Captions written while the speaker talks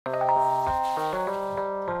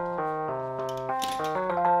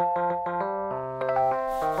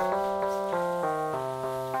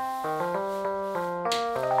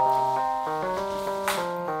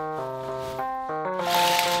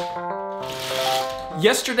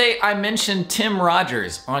Yesterday, I mentioned Tim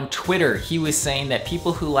Rogers on Twitter. He was saying that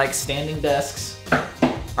people who like standing desks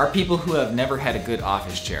are people who have never had a good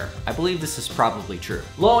office chair. I believe this is probably true.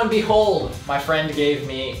 Lo and behold, my friend gave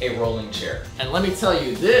me a rolling chair. And let me tell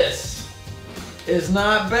you, this is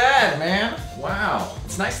not bad, man. Wow.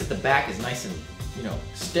 It's nice that the back is nice and, you know,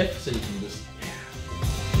 stiff so you can just,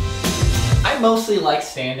 I mostly like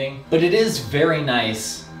standing, but it is very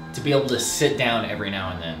nice to be able to sit down every now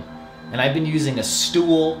and then. And I've been using a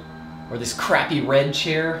stool or this crappy red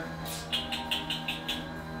chair.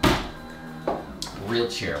 Real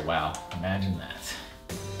chair, wow, imagine that.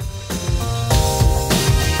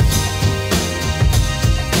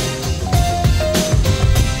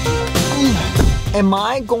 Am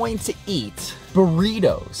I going to eat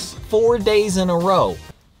burritos 4 days in a row?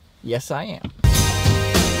 Yes, I am.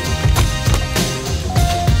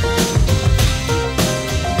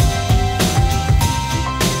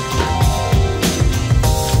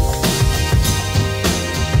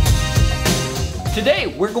 Today,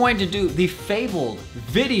 we're going to do the fabled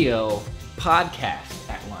video podcast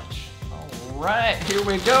at lunch. All right, here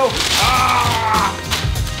we go. Ah!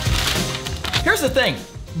 Here's the thing,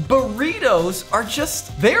 burritos are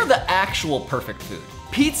they're the actual perfect food.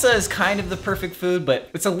 Pizza is kind of the perfect food, but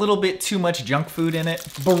it's a little bit too much junk food in it.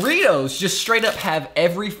 Burritos just straight up have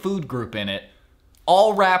every food group in it,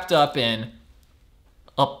 all wrapped up in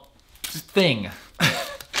a thing.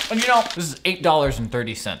 And you know, this is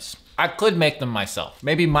 $8.30. I could make them myself.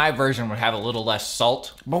 Maybe my version would have a little less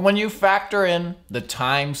salt, but when you factor in the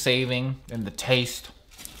time saving and the taste,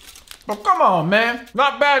 well, come on, man.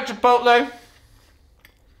 Not bad, Chipotle.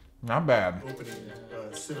 Not bad. Opening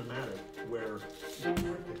cinematic where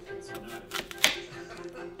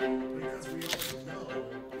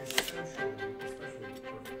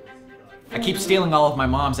I keep stealing all of my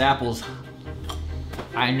mom's apples.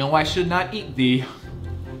 I know I should not eat thee.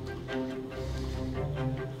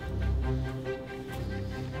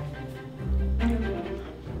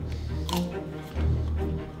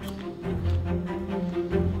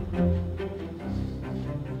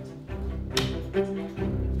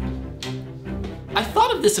 I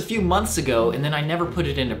thought of this a few months ago and then I never put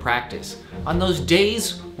it into practice. On those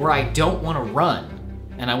days where I don't want to run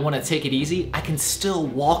and I want to take it easy, I can still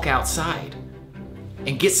walk outside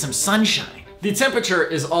and get some sunshine. The temperature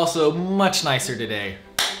is also much nicer today,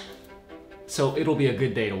 so it'll be a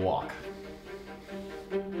good day to walk.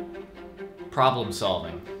 Problem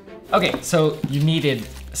solving. Okay, so you needed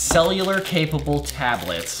cellular capable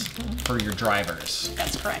tablets for your drivers.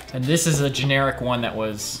 That's correct. And this is a generic one that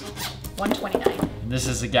was $129. This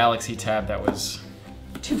is a Galaxy Tab that was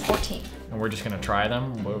 $214. And we're just gonna try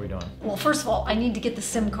them? What are we doing? Well, first of all, I need to get the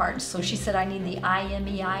SIM card. So she said I need the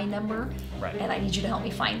IMEI number. Right. And I need you to help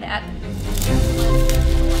me find that.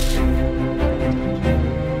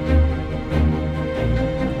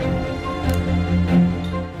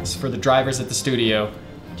 This is for the drivers at the studio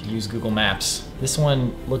to use Google Maps. This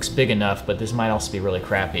one looks big enough, but this might also be really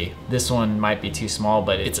crappy. This one might be too small,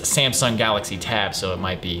 but it's a Samsung Galaxy Tab, so it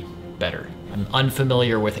might be better. I'm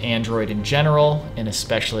unfamiliar with Android in general, and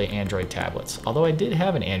especially Android tablets. Although I did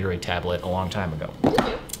have an Android tablet a long time ago.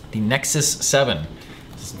 The Nexus 7,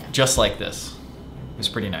 just like this. It was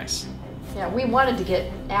pretty nice. Yeah, we wanted to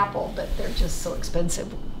get Apple, but they're just so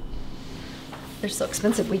expensive. They're so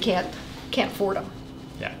expensive, we can't afford them.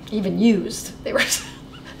 Yeah. Even used, they were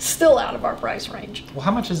still out of our price range. Well,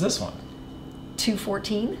 how much is this one?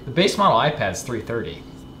 $214. The base model iPad's $330.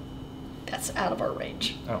 That's out of our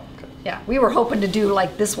range. Oh, okay. Yeah, we were hoping to do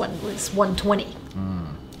like this one was $120.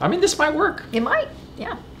 I mean, this might work. It might,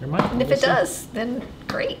 yeah. It might. And if it does, then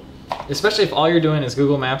great. Especially if all you're doing is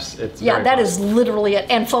Google Maps, it's Yeah, very that fun. is literally it.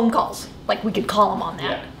 And phone calls. Like we could call them on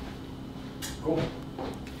that. Yeah. Cool.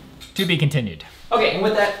 To be continued. Okay, and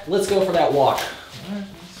with that, let's go for that walk. All right,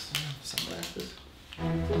 let's sunglass this.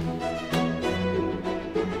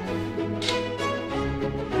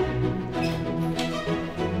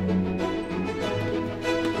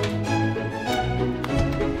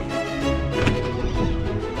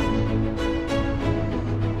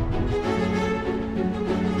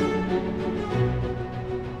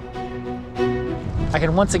 I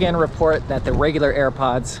can once again report that the regular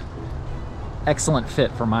AirPods, excellent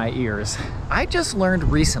fit for my ears. I just learned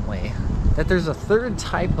recently that there's a third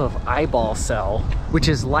type of eyeball cell, which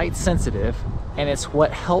is light sensitive, and it's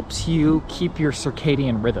what helps you keep your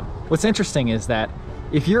circadian rhythm. What's interesting is that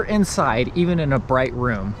if you're inside, even in a bright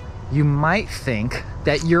room, you might think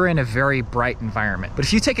that you're in a very bright environment. But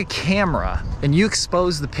if you take a camera and you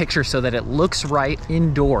expose the picture so that it looks right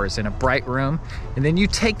indoors in a bright room, and then you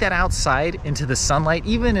take that outside into the sunlight,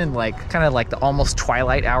 even in like kind of like the almost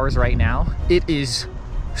twilight hours right now, it is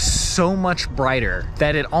so much brighter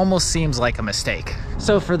that it almost seems like a mistake.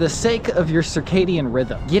 So for the sake of your circadian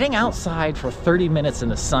rhythm, getting outside for 30 minutes in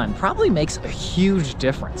the sun probably makes a huge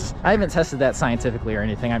difference. I haven't tested that scientifically or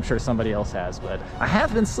anything, I'm sure somebody else has, but I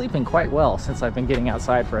have been sleeping quite well since I've been getting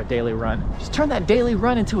outside for a daily run. Just turn that daily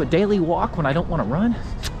run into a daily walk when I don't want to run.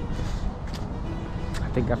 I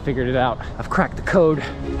think I figured it out. I've cracked the code.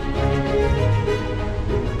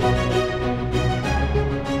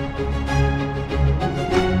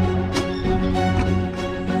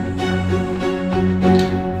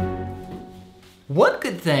 One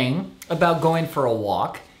good thing about going for a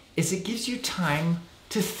walk is it gives you time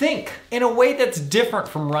to think in a way that's different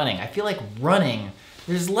from running. I feel like running,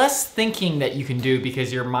 there's less thinking that you can do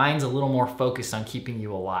because your mind's a little more focused on keeping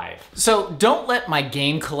you alive. So don't let my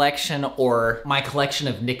game collection or my collection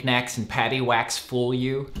of knickknacks and paddywhacks fool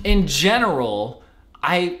you. In general,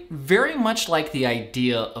 I very much like the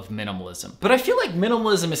idea of minimalism, but I feel like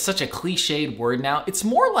minimalism is such a cliched word now. It's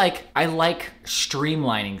more like I like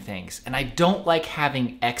streamlining things and I don't like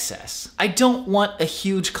having excess. I don't want a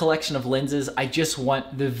huge collection of lenses. I just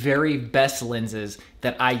want the very best lenses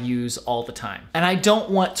that I use all the time. And I don't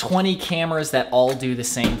want 20 cameras that all do the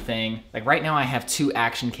same thing. Like right now I have 2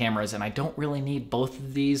 action cameras and I don't really need both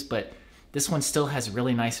of these, but this one still has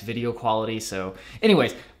really nice video quality, so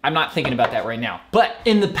anyways, I'm not thinking about that right now. But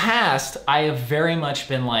in the past, I have very much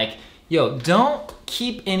been like, yo, don't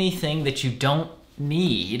keep anything that you don't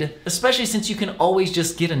need, especially since you can always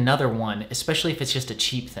just get another one, especially if it's just a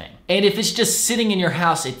cheap thing. And if it's just sitting in your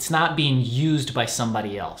house, it's not being used by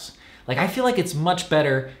somebody else. Like, I feel like it's much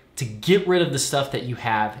better to get rid of the stuff that you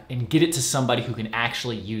have and get it to somebody who can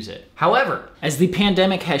actually use it. However, as the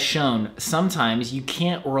pandemic has shown, sometimes you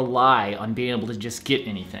can't rely on being able to just get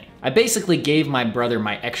anything. I basically gave my brother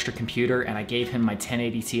my extra computer and I gave him my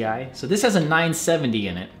 1080 Ti. So this has a 970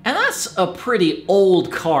 in it. And that's a pretty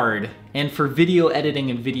old card. And for video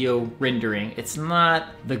editing and video rendering, it's not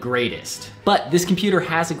the greatest. But this computer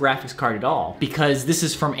has a graphics card at all because this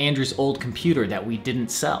is from Andrew's old computer that we didn't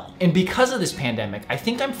sell. And because of this pandemic, I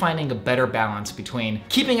think I'm finding a better balance between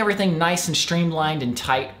keeping everything nice and streamlined and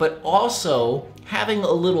tight, but also having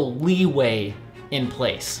a little leeway in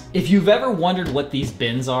place. If you've ever wondered what these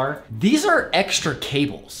bins are, these are extra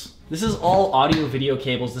cables. This is all audio video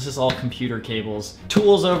cables. This is all computer cables.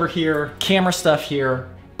 Tools over here, camera stuff here,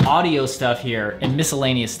 audio stuff here, and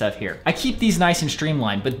miscellaneous stuff here. I keep these nice and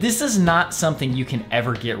streamlined, but this is not something you can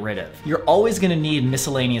ever get rid of. You're always gonna need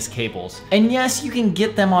miscellaneous cables. And yes, you can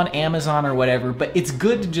get them on Amazon or whatever, but it's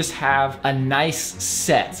good to just have a nice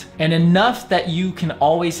set and enough that you can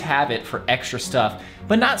always have it for extra stuff,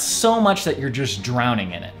 but not so much that you're just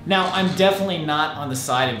drowning in it. Now, I'm definitely not on the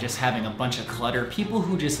side of just having a bunch of clutter. People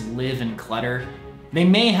who just live in clutter, they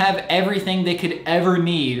may have everything they could ever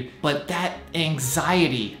need, but that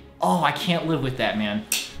anxiety, oh, I can't live with that, man.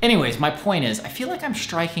 Anyways, my point is, I feel like I'm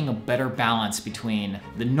striking a better balance between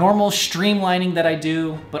the normal streamlining that I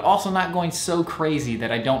do, but also not going so crazy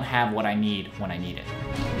that I don't have what I need when I need it.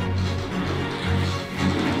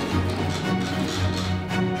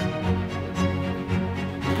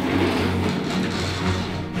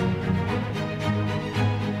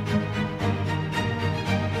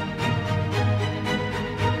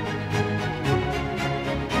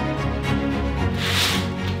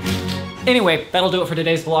 Anyway, that'll do it for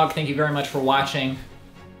today's vlog. Thank you very much for watching.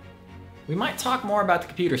 We might talk more about the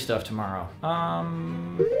computer stuff tomorrow.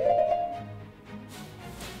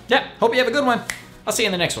 Yeah, hope you have a good one. I'll see you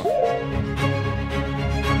in the next one.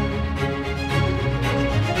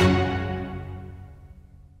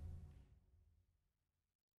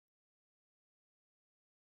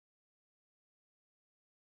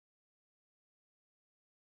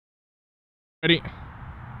 Ready?